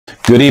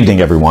Good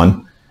evening,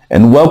 everyone,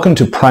 and welcome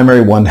to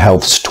PrimaryOne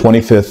Health's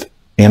 25th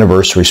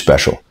anniversary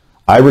special.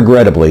 I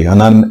regrettably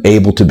am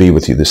unable to be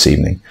with you this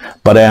evening,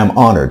 but I am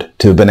honored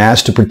to have been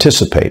asked to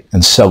participate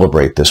and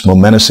celebrate this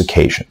momentous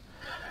occasion.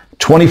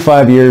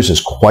 25 years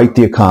is quite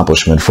the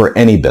accomplishment for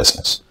any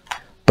business,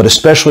 but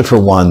especially for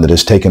one that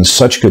has taken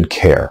such good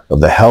care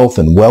of the health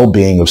and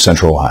well-being of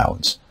Central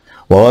Ohioans.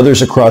 While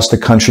others across the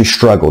country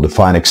struggle to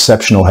find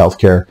exceptional health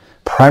care,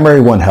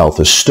 PrimaryOne Health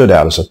has stood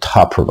out as a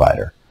top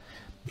provider.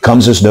 It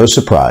comes as no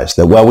surprise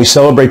that while we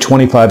celebrate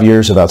 25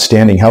 years of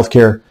outstanding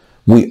healthcare,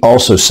 we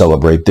also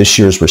celebrate this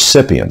year's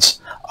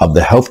recipients of the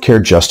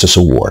Healthcare Justice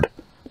Award,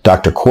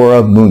 Dr.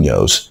 Cora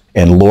Munoz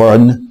and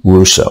Lauren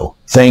Russo.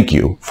 Thank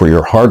you for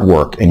your hard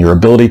work and your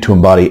ability to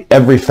embody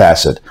every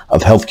facet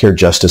of healthcare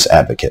justice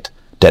advocate: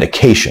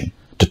 dedication,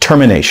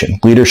 determination,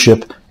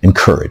 leadership, and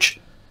courage.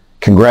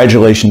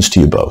 Congratulations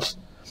to you both.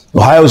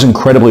 Ohio is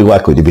incredibly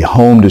lucky to be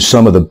home to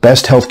some of the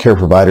best healthcare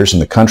providers in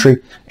the country,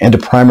 and to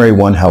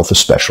PrimaryOne Health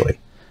especially.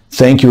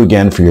 Thank you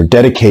again for your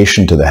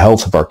dedication to the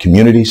health of our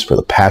communities for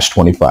the past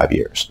 25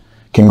 years.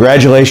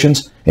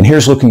 Congratulations, and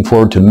here's looking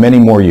forward to many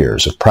more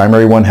years of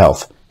PrimaryOne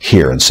Health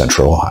here in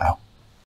Central Ohio.